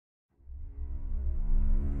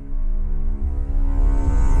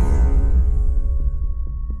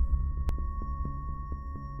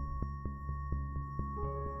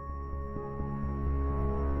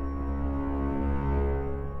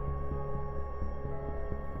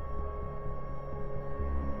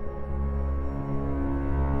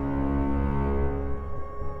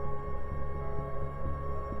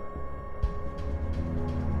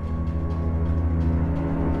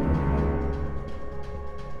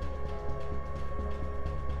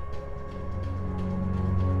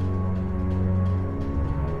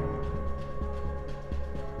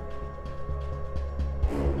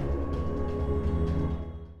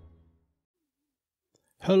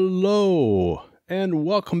Hello, and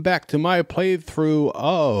welcome back to my playthrough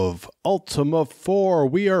of Ultima 4.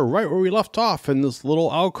 We are right where we left off in this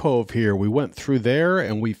little alcove here. We went through there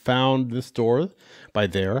and we found this door. By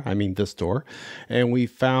there, I mean this door. And we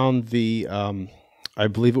found the, I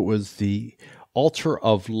believe it was the Altar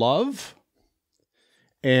of Love.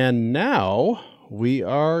 And now we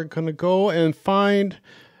are going to go and find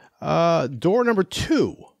door number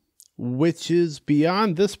 2, which is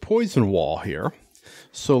beyond this poison wall here.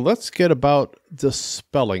 So let's get about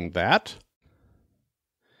dispelling that.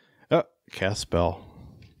 Cast spell.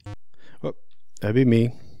 Oh, that'd be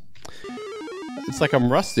me. It's like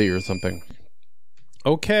I'm rusty or something.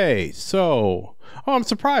 Okay, so... Oh, I'm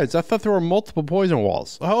surprised. I thought there were multiple poison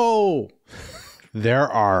walls. Oh, there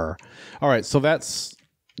are. All right, so that's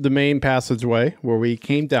the main passageway where we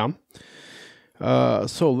came down.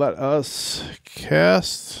 So let us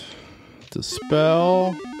cast,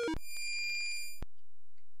 dispel...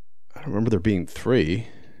 I remember there being 3.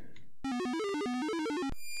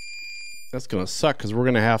 That's going to suck because we're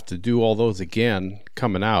going to have to do all those again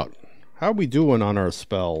coming out. How are we doing on our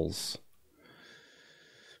spells?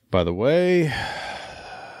 By the way,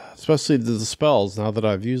 especially the spells, now that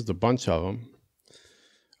I've used a bunch of them.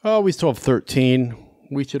 Oh, we still have 13.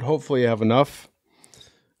 We should hopefully have enough.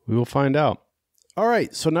 We will find out. All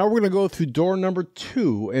right, so now we're going to go through door number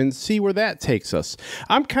 2 and see where that takes us.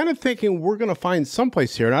 I'm kind of thinking we're going to find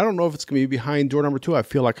someplace here, and I don't know if it's going to be behind door number 2. I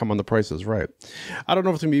feel like I'm on the Price is Right. I don't know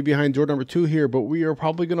if it's going to be behind door number 2 here, but we are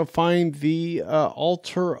probably going to find the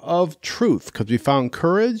Altar of Truth, because we found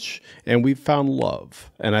courage and we found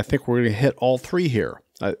love. And I think we're going to hit all 3 here.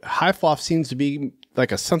 Hythloth seems to be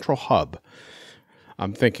like a central hub,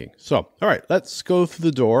 I'm thinking. So, all right, let's go through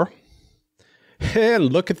the door.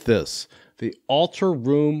 And look at this. The Altar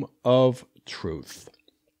Room of Truth.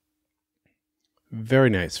 Very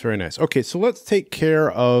nice, very nice. Okay, so let's take care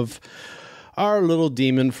of our little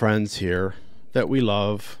demon friends here that we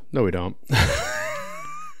love. No, we don't.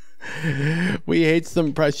 We hate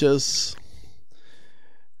them precious.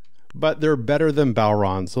 But they're better than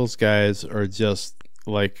Balrons. Those guys are just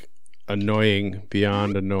like annoying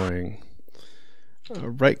beyond annoying.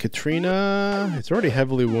 Right, Katrina. It's already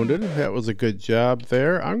heavily wounded. That was a good job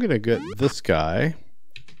there. I'm going to get this guy.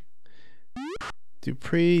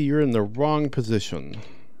 Dupree, you're in the wrong position.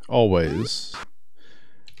 Always.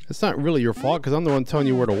 It's not really your fault because I'm the one telling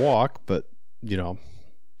you where to walk, but, you know.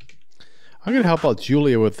 I'm going to help out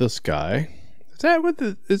Julia with this guy.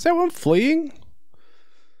 Is that one fleeing?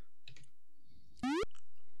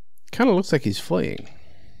 Kind of looks like he's fleeing.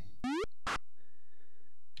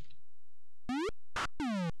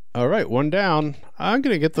 All right, one down. I'm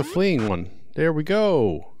going to get the fleeing one. There we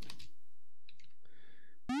go.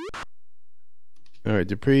 All right,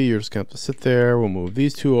 Dupree, you're just going to have to sit there. We'll move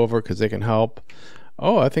these 2 over because they can help.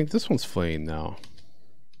 Oh, I think this one's fleeing now.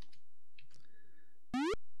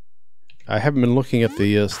 I haven't been looking at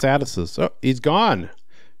the statuses. Oh, he's gone.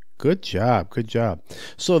 Good job, good job.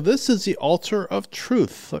 So this is the Altar of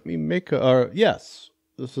Truth. Let me make a... yes,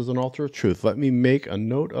 this is an Altar of Truth. Let me make a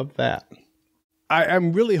note of that.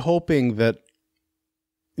 I'm really hoping that,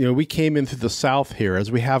 you know, we came in through the south here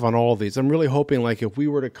as we have on all of these. I'm really hoping like if we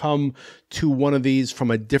were to come to one of these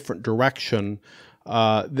from a different direction,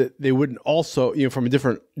 that they wouldn't also, you know, from a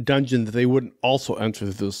different dungeon, that they wouldn't also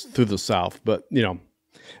enter through the south. But, you know,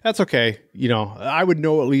 that's okay. You know, I would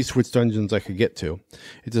know at least which dungeons I could get to.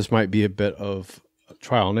 It just might be a bit of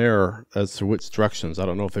trial and error as to which directions. I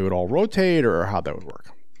don't know if they would all rotate or how that would work.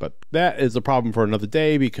 But that is a problem for another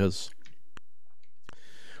day because...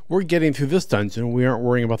 we're getting through this dungeon. We aren't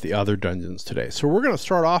worrying about the other dungeons today. So we're going to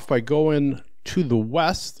start off by going to the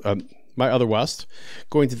west, my other west,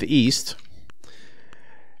 going to the east.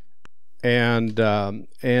 And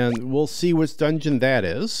we'll see which dungeon that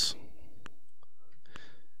is.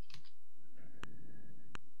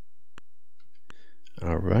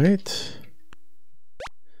 All right.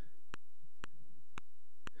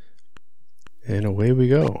 And away we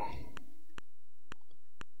go.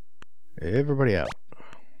 Everybody out.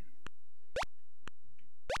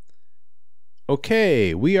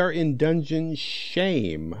 Okay, we are in Dungeon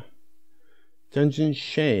Shame. Dungeon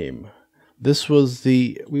Shame. This was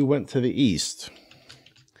we went to the east.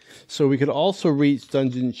 So we could also reach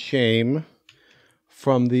Dungeon Shame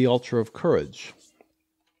from the Altar of Courage.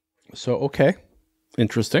 So, okay.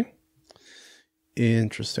 Interesting.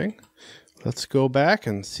 Interesting. Let's go back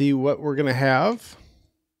and see what we're going to have.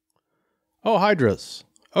 Oh, Hydras.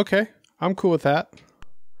 Okay, I'm cool with that.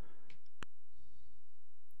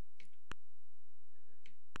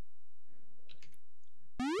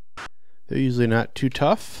 They're usually not too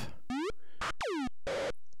tough.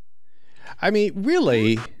 I mean,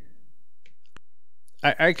 really,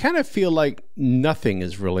 I kind of feel like nothing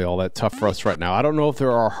is really all that tough for us right now. I don't know if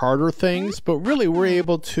there are harder things, but really we're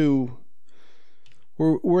able to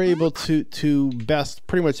best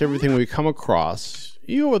pretty much everything we come across,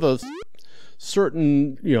 with a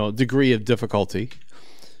certain, degree of difficulty.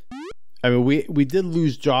 I mean, we did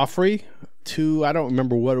lose Joffrey to, I don't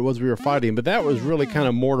remember what it was we were fighting, but that was really kind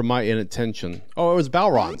of more to my inattention. Oh, it was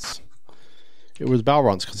Balron's. It was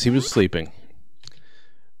Balron's because he was sleeping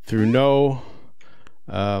through no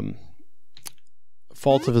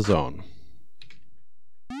fault of his own.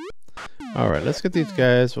 All right, let's get these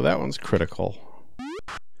guys. Well, that one's critical.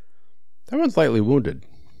 That one's lightly wounded.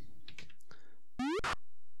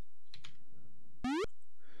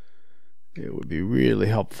 It would be really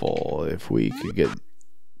helpful if we could get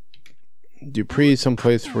Dupree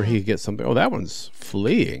someplace where he could get something. Oh, that one's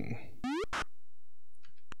fleeing.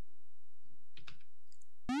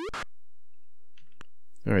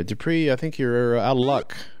 All right, Dupree, I think you're out of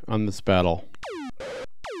luck on this battle.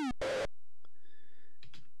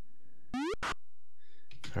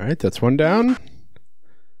 All right, that's one down.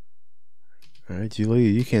 All right, Julie,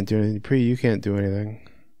 you can't do anything. Dupree, you can't do anything.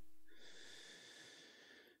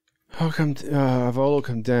 I'll come. Volo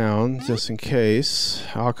come down just in case.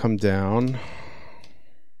 I'll come down.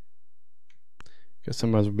 Guess I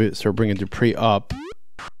might as well start bringing Dupree up.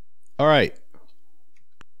 All right.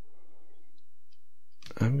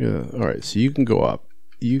 All right. So you can go up.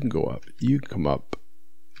 You can go up. You can come up.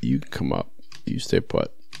 You can come up. You stay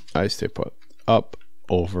put. I stay put. Up,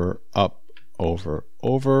 over, up, over,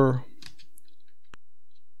 over.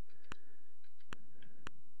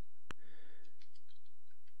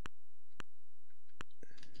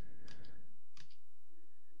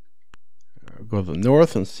 Go to the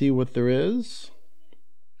north and see what there is.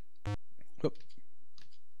 Oop.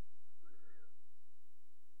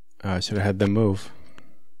 I should have had them move.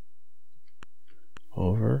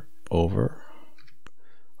 Over, over.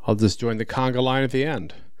 I'll just join the conga line at the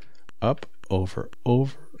end. Up, over,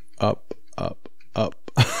 over, up, up,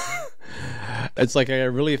 up. It's like I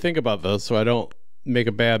really think about this so I don't make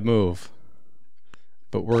a bad move.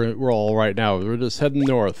 But we're all right now. We're just heading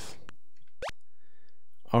north.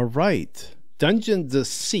 All right. Dungeon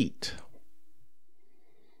Deceit.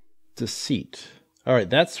 Deceit. All right,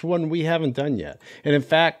 that's one we haven't done yet. And in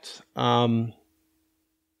fact,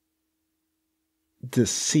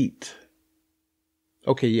 Deceit.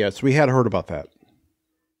 Okay, yes, we had heard about that.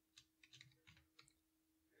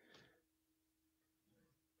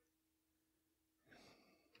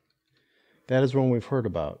 That is one we've heard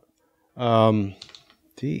about.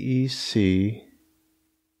 D-E-C-E-I-T.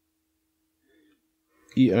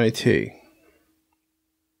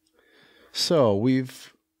 So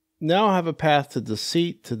we've now have a path to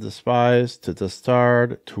deceit, to despise, to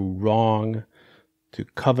dastard, to wrong, to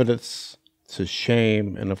covetous, to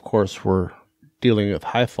shame, and of course we're dealing with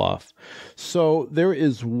Hythloth. So there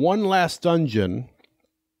is one last dungeon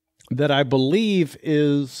that I believe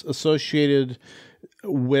is associated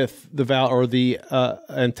with the the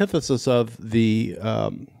antithesis of the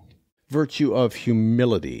virtue of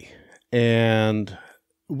humility, and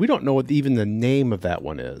we don't know what even the name of that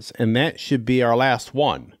one is, and that should be our last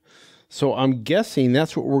one. So I'm guessing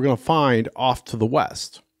that's what we're going to find off to the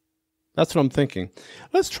west. That's what I'm thinking.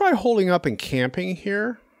 Let's try holding up and camping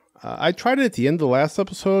here. I tried it at the end of the last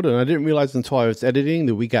episode, and I didn't realize until I was editing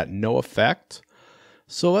that we got no effect.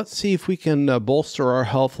 So let's see if we can bolster our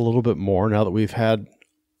health a little bit more now that we've had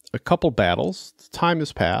a couple battles. Time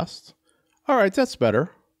has passed. All right, that's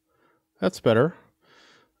better. That's better.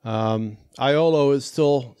 Iolo is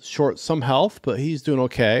still short some health, but he's doing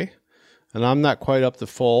okay. And I'm not quite up to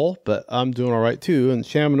full, but I'm doing all right too. And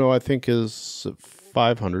Shamino, I think, is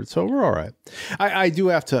 500, so we're all right. I do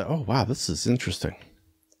have to... Oh, wow, this is interesting.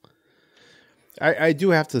 I do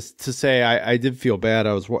have to say I did feel bad.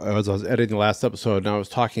 As I was editing the last episode, and I was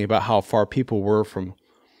talking about how far people were from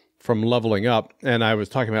leveling up, and I was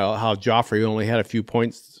talking about how Joffrey only had a few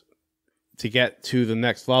points to get to the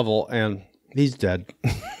next level, and he's dead.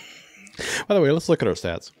 By the way, let's look at our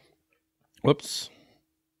stats. Whoops.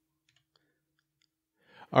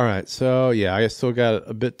 All right, so yeah, I still got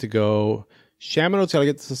a bit to go. Shamino's got to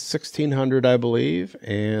get to 1600, I believe,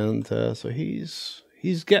 and so he's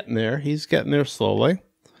getting there. He's getting there slowly.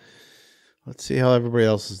 Let's see how everybody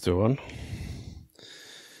else is doing.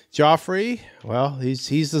 Joffrey, well, he's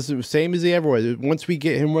the same as he ever was. Once we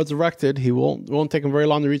get him resurrected, it won't take him very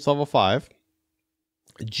long to reach level 5.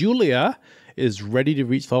 Julia is ready to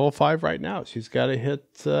reach level 5 right now. She's got to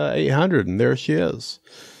hit 800, and there she is.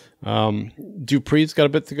 Dupree's got a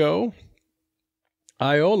bit to go.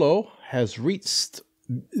 Iolo has reached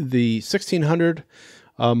the 1600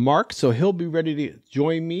 mark, so he'll be ready to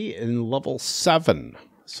join me in level 7.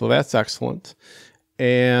 So that's excellent.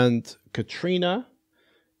 And Katrina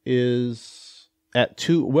is at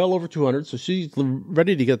well over 200, so she's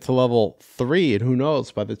ready to get to level 3. And who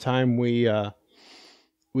knows, by the time we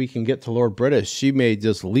can get to Lord British, she may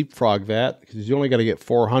just leapfrog that, because you only got to get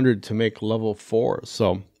 400 to make level 4.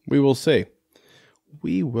 So we will see.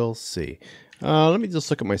 We will see. Let me just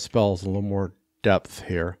look at my spells in a little more depth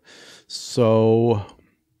here. So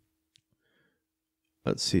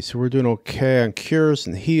let's see. So we're doing okay on cures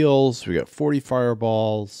and heals. We got 40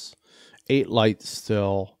 fireballs, 8 light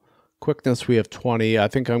still. Quickness, we have 20. I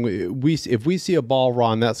think if we see a ball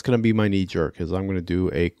run, that's going to be my knee jerk, because I'm going to do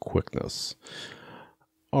a quickness.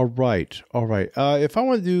 All right. All right. If I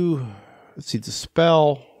want to do, let's see,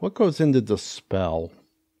 dispel. What goes into dispel?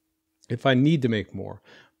 If I need to make more,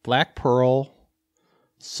 black pearl,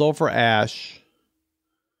 sulfur ash,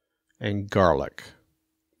 and garlic.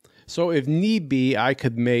 So if need be, I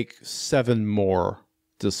could make 7 more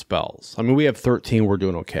dispels. I mean, we have 13. We're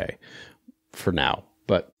doing okay for now.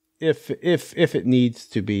 But if it needs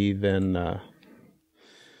to be, then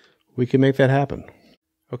we can make that happen.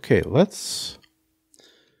 Okay, let's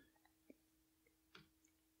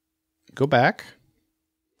go back.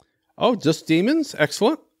 Oh, just demons.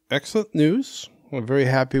 Excellent. Excellent news. We're very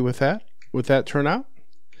happy with that turnout.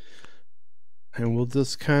 And we'll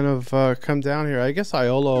just kind of come down here. I guess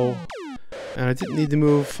Iolo, and I didn't need to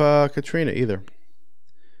move Katrina either.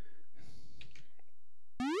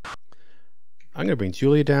 I'm going to bring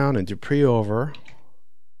Julia down and Dupree over.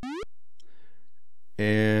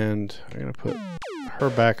 And I'm going to put her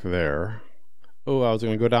back there. Oh, I was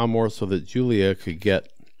going to go down more so that Julia could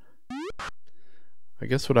get... I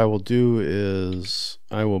guess what I will do is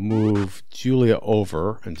I will move Julia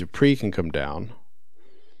over and Dupree can come down.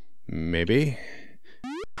 Maybe.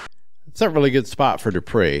 It's not a really good spot for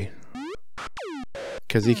Dupree,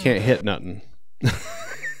 because he can't hit nothing.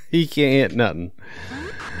 He can't hit nothing.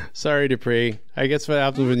 Sorry, Dupree. I guess what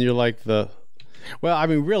happens when you're like the... Well, I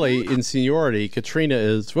mean, really, in seniority, Katrina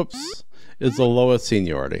is the lowest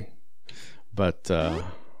seniority. But I'm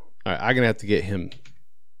going to have to get him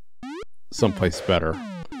someplace better.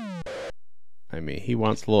 I mean, he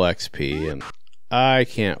wants a little XP, and I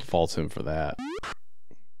can't fault him for that.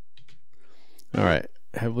 All right,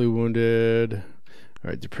 heavily wounded. All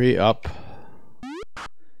right, Dupree up.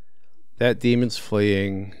 That demon's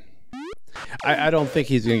fleeing. I don't think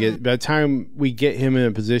he's going to get... By the time we get him in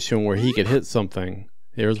a position where he could hit something,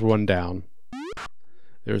 there's 1 down.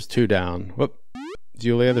 There's 2 down. Whoop.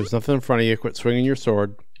 Julia, there's nothing in front of you. Quit swinging your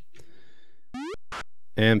sword.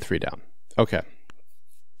 And 3 down. Okay.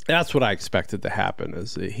 That's what I expected to happen,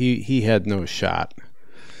 is that he had no shot.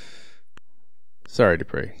 Sorry,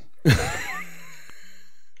 Dupree.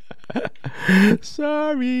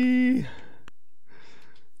 Sorry.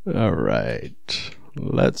 All right.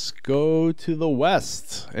 Let's go to the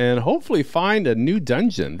west and hopefully find a new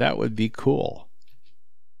dungeon. That would be cool.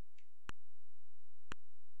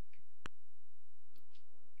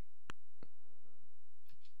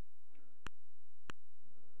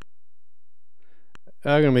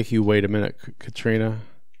 I'm going to make you wait a minute, Katrina.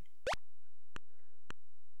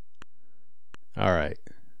 All right.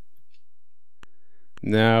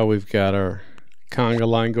 Now we've got our conga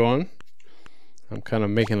line going. I'm kind of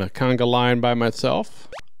making a conga line by myself.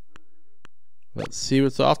 Let's see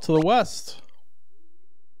what's off to the west.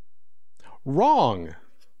 Wrong.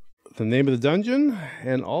 The name of the dungeon,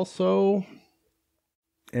 and also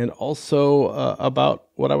about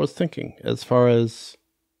what I was thinking as far as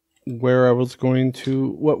where I was going to,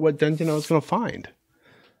 what dungeon I was going to find.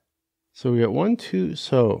 So we got 1, 2,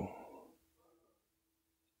 so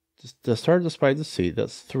the start despite deceit,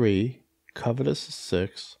 that's 3. Covetous is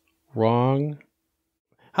 6. Wrong.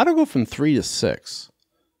 How do I go from 3 to 6?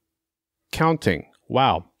 Counting.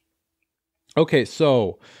 Wow. Okay,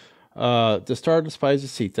 so the start despite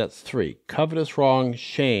deceit, that's 3. Covetous, wrong,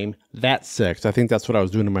 shame, that's 6. I think that's what I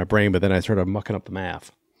was doing in my brain, but then I started mucking up the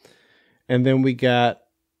math. And then we've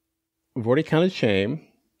already counted shame,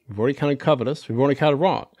 we've already counted covetous, we've already counted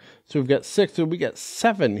wrong. So we've got 6, so we got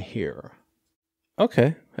 7 here.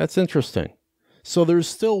 Okay, that's interesting. So there's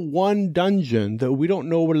still 1 dungeon that we don't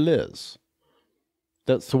know what it is.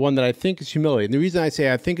 That's the one that I think is humility. And the reason I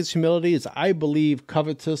say I think it's humility is I believe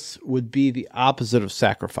covetous would be the opposite of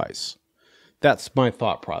sacrifice. That's my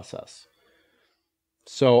thought process.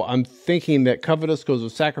 So I'm thinking that covetous goes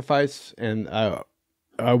with sacrifice, and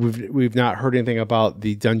we've not heard anything about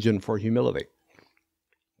the dungeon for humility.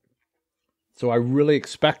 So I really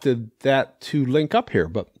expected that to link up here,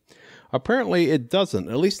 but Apparently it doesn't,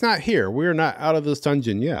 at least not here. We're not out of this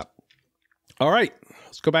dungeon yet. All right,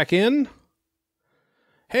 let's go back in.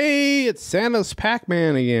 Hey, it's Santa's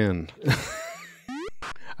Pac-Man again.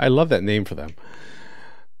 I love that name for them.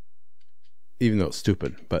 Even though it's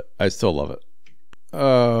stupid, but I still love it.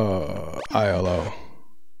 ILO.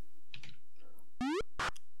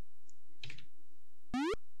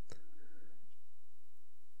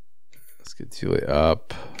 Let's get Julia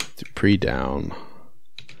up. Dupree down.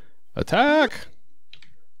 Attack!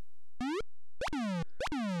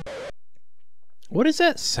 What is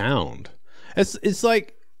that sound? It's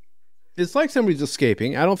like somebody's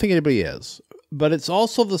escaping. I don't think anybody is. But it's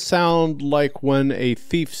also the sound like when a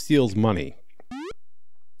thief steals money.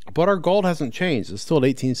 But our gold hasn't changed. It's still at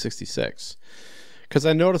 1866. Because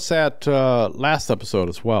I noticed that last episode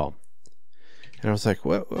as well. And I was like,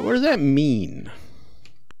 what does that mean?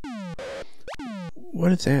 What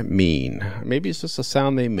does that mean? Maybe it's just a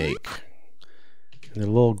sound they make. And they're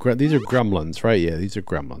little these are gremlins, right? Yeah, these are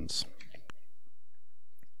gremlins.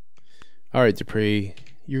 All right, Dupree,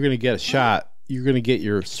 you're going to get a shot. You're going to get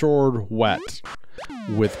your sword wet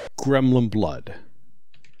with gremlin blood.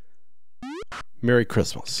 Merry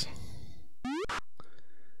Christmas.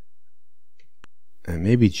 And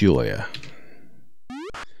maybe Julia.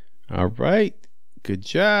 All right. Good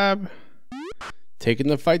job. Taking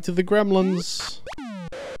the fight to the gremlins.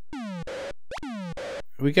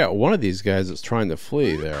 We got one of these guys that's trying to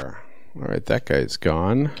flee there. All right, that guy's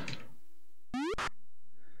gone.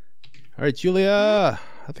 All right, Julia.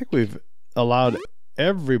 I think we've allowed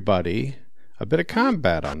everybody a bit of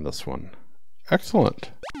combat on this one.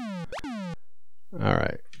 Excellent. All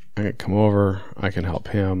right. I can come over. I can help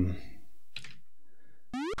him.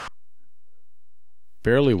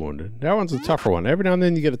 Barely wounded. That one's a tougher one. Every now and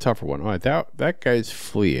then you get a tougher one. All right, that guy's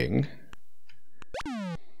fleeing.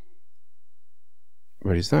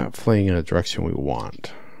 But he's not fleeing in a direction we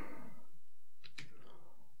want.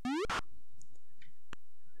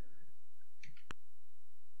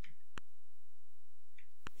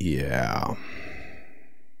 Yeah.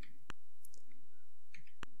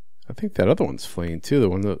 I think that other one's fleeing too, the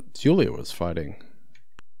one that Julia was fighting.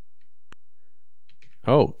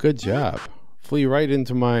 Oh, good job. Flee right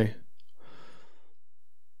into my...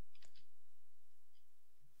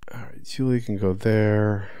 Alright, Julia can go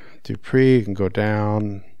there. Dupree can go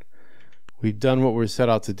down. We've done what we're set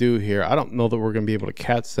out to do here. I don't know that we're going to be able to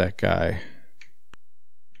catch that guy.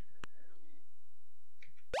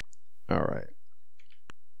 Alright.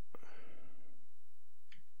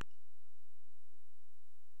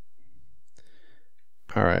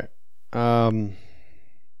 All right. I'm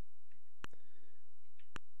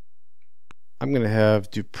going to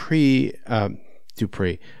have Dupree,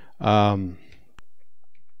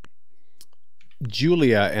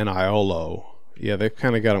 Julia and Iolo. Yeah, they've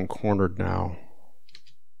kind of got them cornered now.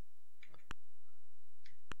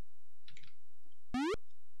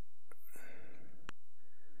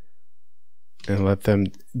 And let them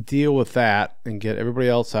deal with that and get everybody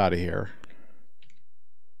else out of here.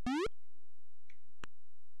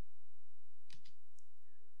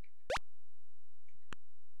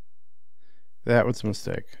 That was a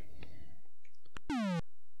mistake.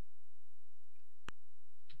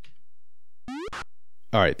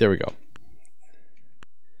 All right, there we go.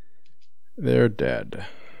 They're dead.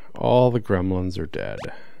 All the gremlins are dead.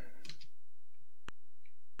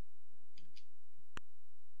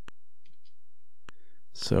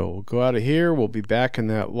 So we'll go out of here. We'll be back in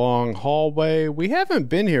that long hallway. We haven't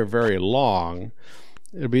been here very long.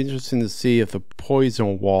 It'll be interesting to see if the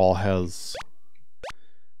poison wall has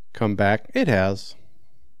come back. It has.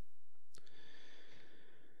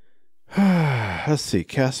 Let's see.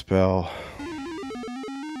 Cast spell.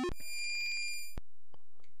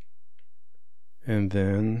 And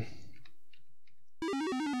then...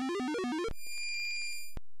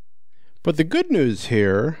 But the good news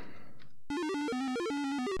here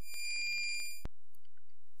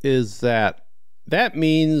is that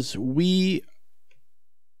means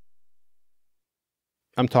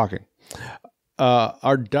I'm talking.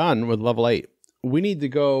 Are done with level 8. We need to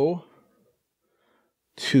go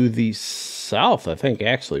to the south, I think,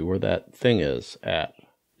 actually, where that thing is at.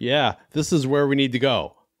 Yeah, this is where we need to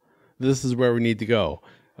go. This is where we need to go.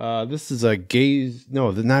 This is a gaze...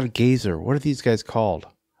 No, they're not a gazer. What are these guys called?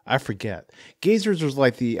 I forget. Gazers are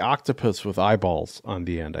like the octopus with eyeballs on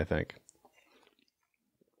the end, I think.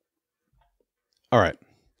 All right.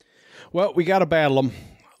 Well, we got to battle them.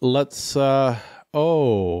 Let's...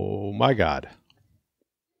 oh, my God.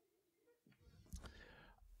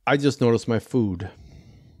 I just noticed my food.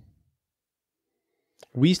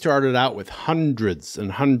 We started out with hundreds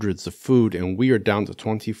and hundreds of food, and we are down to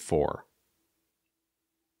 24.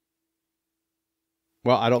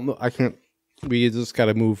 Well, I don't know. I can't. We just got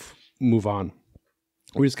to move on.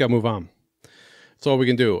 We just got to move on. That's all we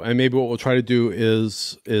can do. And maybe what we'll try to do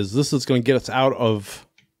is this is going to get us out of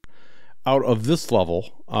this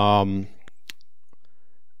level.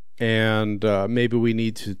 And maybe we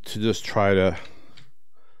need to just try to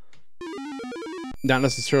not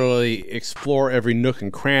necessarily explore every nook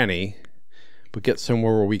and cranny, but get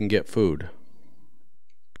somewhere where we can get food.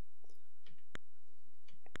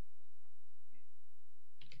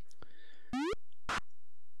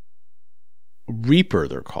 Reaper,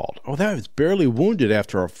 they're called. Oh, that was barely wounded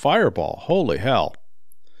after a fireball. Holy hell.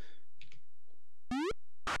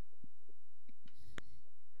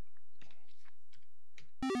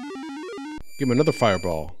 Give him another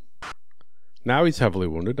fireball. Now he's heavily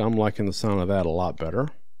wounded. I'm liking the sound of that a lot better.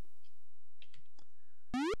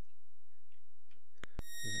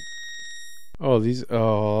 Oh, these...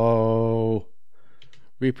 Oh.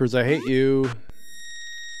 Reapers, I hate you.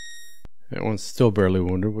 That one's still barely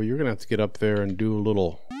wounded. Well, you're going to have to get up there and do a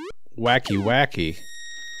little wacky.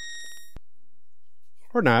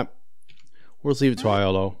 Or not. We'll just leave it to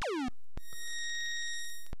ILO.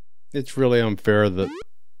 It's really unfair that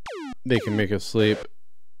they can make us sleep.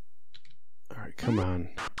 Alright, come on.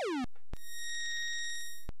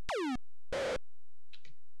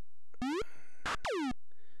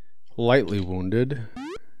 Lightly wounded.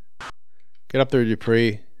 Get up there,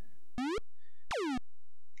 Dupree.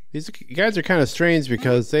 These guys are kind of strange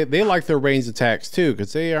because they like their ranged attacks too,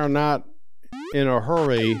 because they are not in a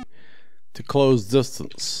hurry to close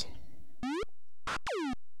distance.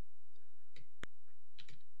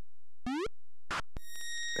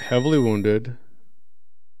 Heavily wounded.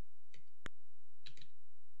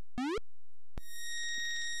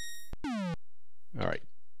 All right.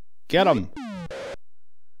 Get him.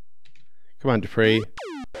 Come on, Dupree.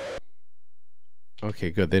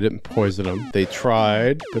 Okay, good. They didn't poison him. They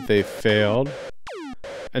tried, but they failed.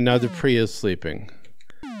 And now Dupree is sleeping.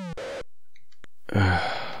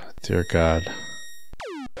 Dear God.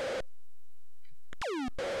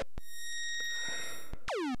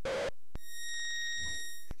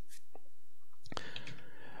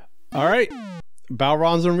 All right.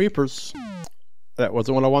 Balrons and Reapers. That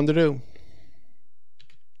wasn't what I wanted to do.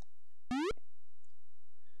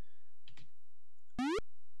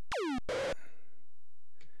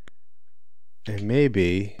 And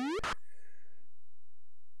maybe...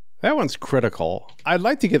 That one's critical. I'd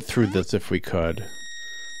like to get through this if we could.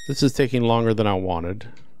 This is taking longer than I wanted.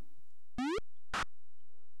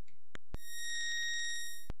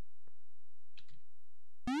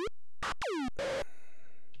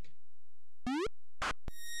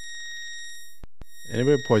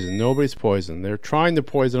 Anybody poisoned? Nobody's poisoned. They're trying to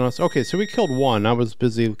poison us. Okay, so we killed one. I was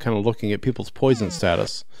busy kind of looking at people's poison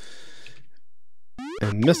status.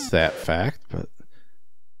 And missed that fact, but...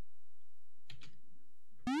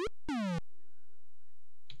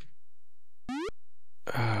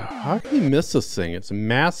 how can you miss this thing? It's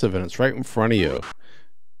massive and it's right in front of you.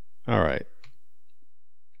 Alright.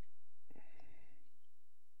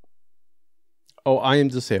 Oh, I am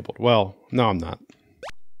disabled. Well, no, I'm not.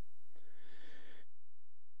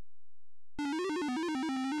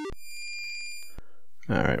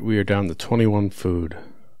 Alright, we are down to 21 food.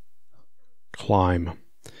 Climb.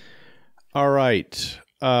 Alright.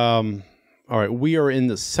 Alright, we are in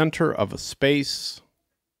the center of a space.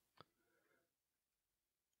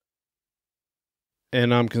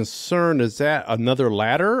 And I'm concerned, is that another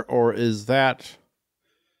ladder? Or is that...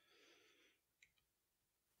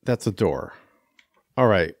 That's a door.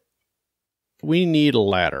 Alright. We need a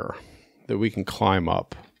ladder that we can climb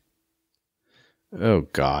up. Oh,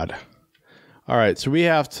 God. Alright, so we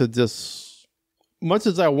have to just... Much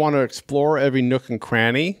as I want to explore every nook and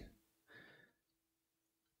cranny...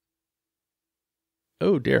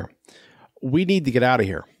 Oh, dear. We need to get out of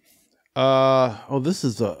here. Oh, this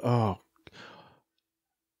is a... Oh.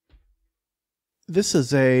 This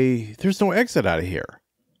is a... There's no exit out of here.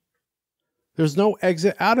 There's no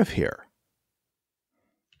exit out of here.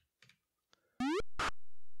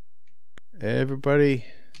 Everybody...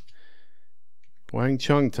 Wang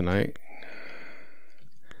Chung tonight.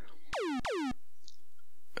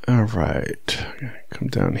 All right. Come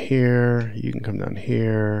down here. You can come down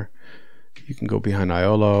here. You can go behind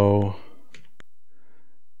Iolo.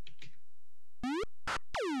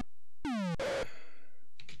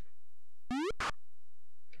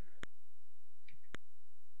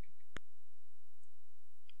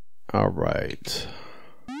 All right.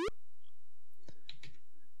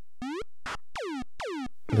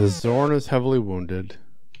 The Zorn is heavily wounded.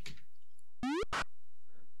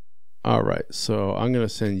 Alright, so I'm going to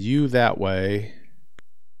send you that way.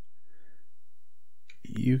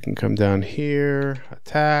 You can come down here.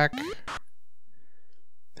 Attack.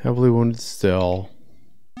 Heavily wounded still.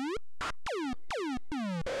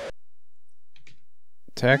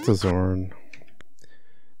 Attack the Zorn.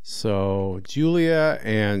 So Julia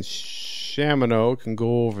and Shamino can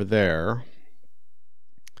go over there.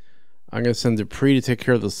 I'm going to send Dupree to take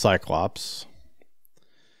care of the Cyclops.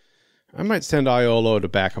 I might send Iolo to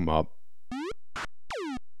back him up.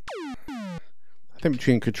 I think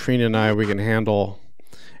between Katrina and I, we can handle...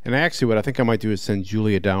 And actually, what I think I might do is send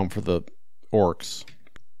Julia down for the orcs.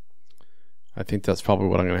 I think that's probably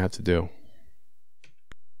what I'm going to have to do.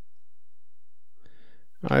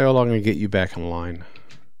 Iolo, I'm going to get you back in line.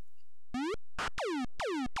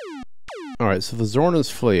 Alright, so the Zorn is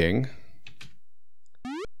fleeing.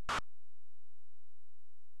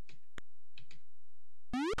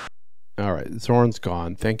 Alright, Zorn's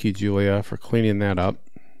gone. Thank you, Julia, for cleaning that up.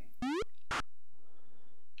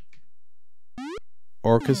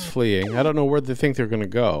 Orc is fleeing. I don't know where they think they're going to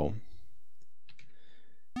go.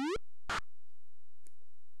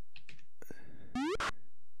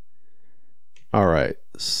 Alright,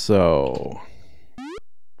 so...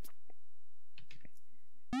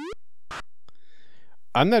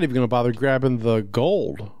 I'm not even going to bother grabbing the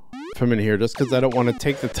gold from in here just because I don't want to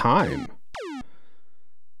take the time.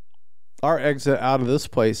 Our exit out of this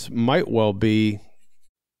place might well be...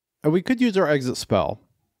 And we could use our exit spell.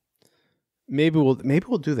 Maybe we'll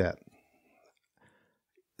do that.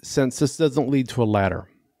 Since this doesn't lead to a ladder.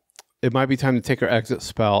 It might be time to take our exit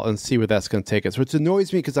spell and see where that's going to take us. Which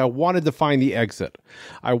annoys me because I wanted to find the exit.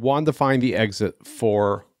 I wanted to find the exit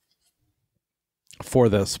for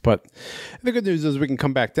this. But the good news is we can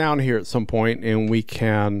come back down here at some point and we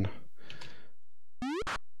can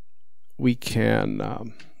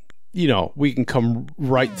you know, we can come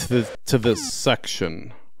right to this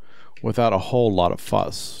section without a whole lot of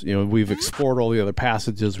fuss. You know, we've explored all the other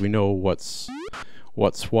passages. We know what's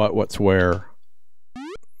where.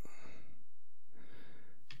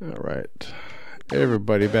 All right,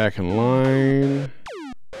 everybody back in line.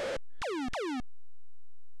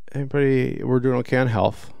 Everybody, we're doing okay on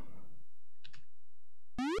health.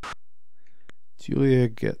 Julia,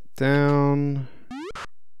 get down.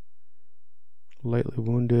 Lightly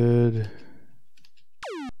wounded.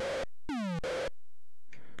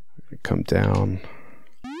 Come down.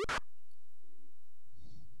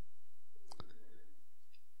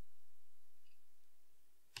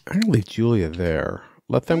 I'm going to leave Julia there.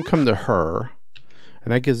 Let them come to her.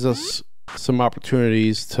 And that gives us some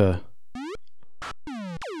opportunities to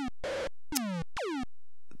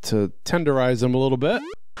tenderize him a little bit.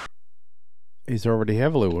 He's already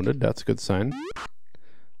heavily wounded. That's a good sign.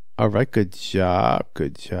 All right, good job.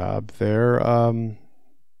 Good job there. I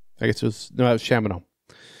guess it was... No, that was Shamino.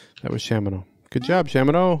 That was Shamino. Good job,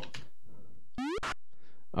 Shamino.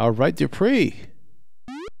 All right, Dupree.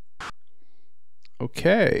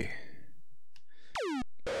 Okay.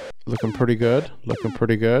 Looking pretty good. Looking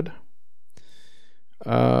pretty good.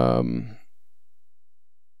 I'm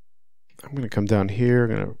going to come down here. I'm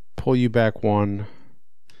going to pull you back one.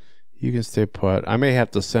 You can stay put. I may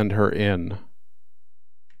have to send her in.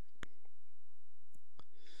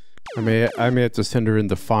 I may have to send her in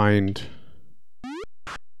to find...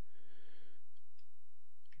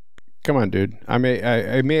 Come on, dude. I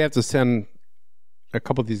may have to send a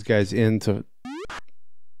couple of these guys in to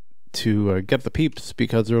get the peeps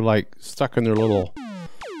because they're like stuck in their little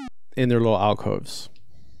alcoves.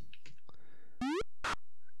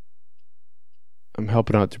 I'm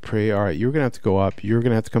helping out Dupree. All right, you're gonna have to go up. You're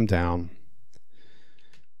gonna have to come down.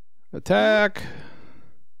 Attack.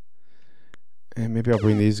 And maybe I'll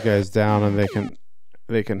bring these guys down and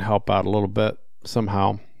they can help out a little bit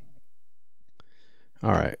somehow.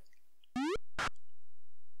 All right.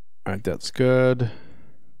 All right, that's good.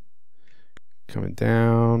 Coming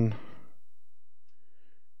down.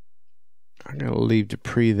 I'm going to leave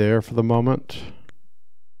Dupree there for the moment.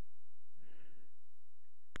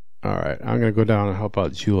 All right, I'm going to go down and help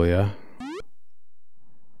out Julia.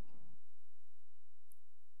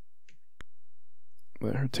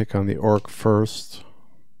 Let her take on the orc first.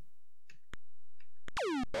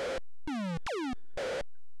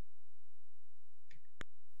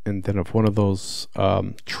 And then if one of those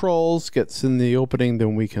trolls gets in the opening,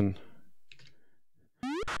 then we can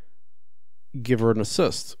give her an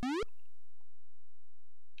assist.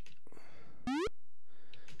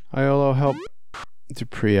 Iolo, help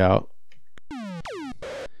Dupree out.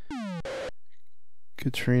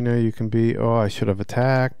 Katrina, you can be... Oh, I should have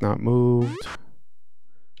attacked, not moved.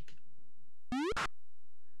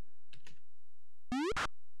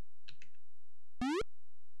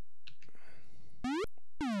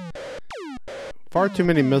 Far too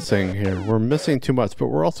many missing here. We're missing too much, but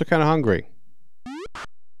we're also kind of hungry.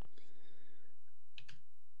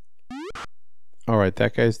 All right,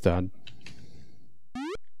 that guy's done.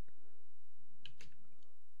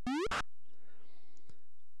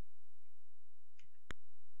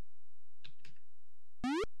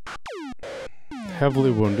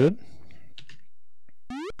 Heavily wounded.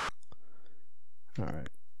 All right.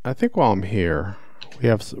 I think while I'm here, we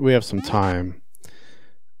have some time.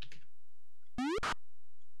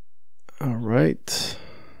 All right.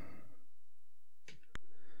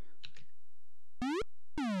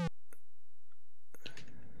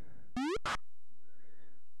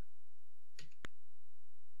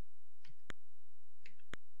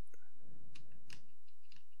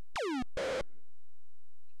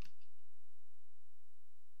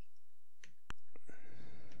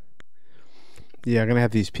 Yeah, I'm going to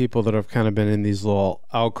have these people that have kind of been in these little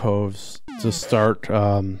alcoves to start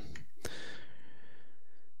getting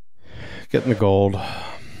the gold.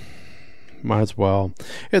 Might as well.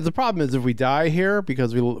 Yeah, the problem is if we die here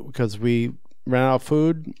because we ran out of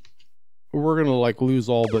food, we're going to like lose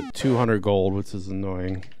all but 200 gold, which is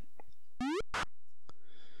annoying.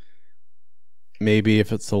 Maybe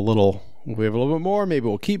if it's a little, we have a little bit more, maybe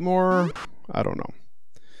we'll keep more. I don't know.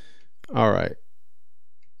 All right.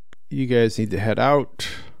 You guys need to head out.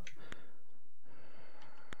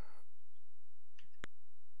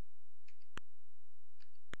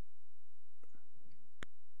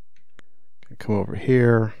 Come over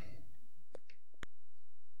here.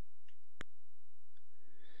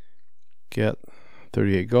 Get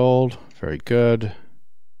 38 gold. Very good.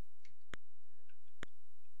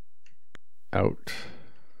 Out.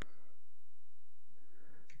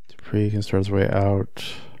 Dupree can start his way out.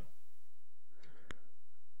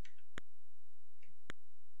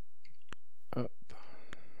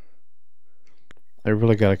 I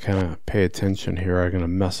really got to kind of pay attention here. I'm going to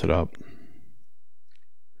mess it up.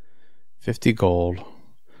 50 gold.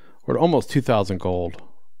 We're at almost 2,000 gold.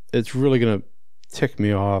 It's really going to tick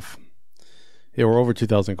me off. Yeah, we're over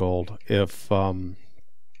 2,000 gold. If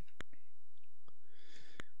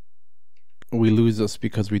we lose this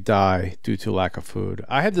because we die due to lack of food.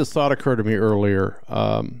 I had this thought occur to me earlier,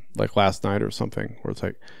 like last night or something, where it's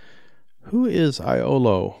like, who is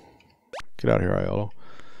Iolo? Get out of here,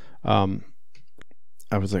 Iolo.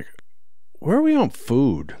 I was like, where are we on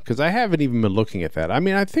food? Because I haven't even been looking at that. I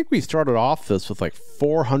mean, I think we started off this with like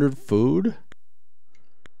 400 food.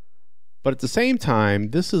 But at the same time,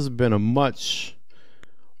 this has been a much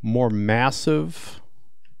more massive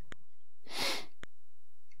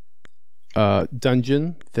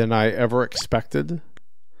dungeon than I ever expected.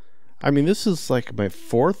 I mean, this is like my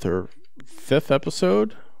 4th or 5th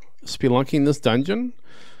episode spelunking this dungeon.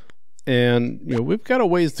 And, you know, we've got a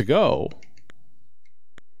ways to go.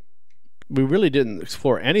 We really didn't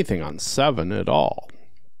explore anything on 7 at all.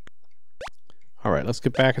 All right, let's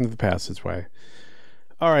get back into the passageway.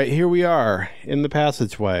 All right, here we are in the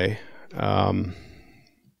passageway.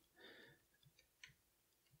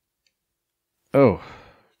 Oh,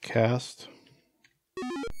 cast.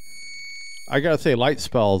 I gotta say, light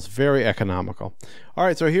spells, very economical. All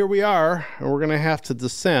right, so here we are, and we're gonna have to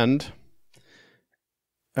descend.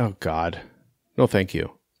 Oh, God. No, thank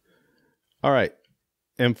you. All right.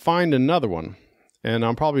 And find another one. And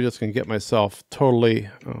I'm probably just going to get myself totally...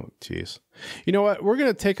 Oh, geez. You know what? We're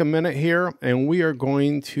going to take a minute here, and we are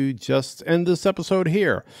going to just end this episode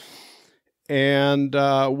here. And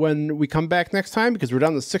when we come back next time, because we're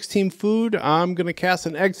down to 16 food, I'm going to cast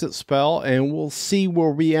an exit spell, and we'll see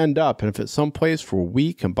where we end up. And if it's someplace where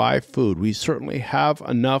we can buy food, we certainly have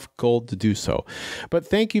enough gold to do so. But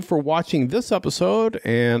thank you for watching this episode,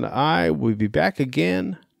 and I will be back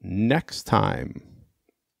again next time.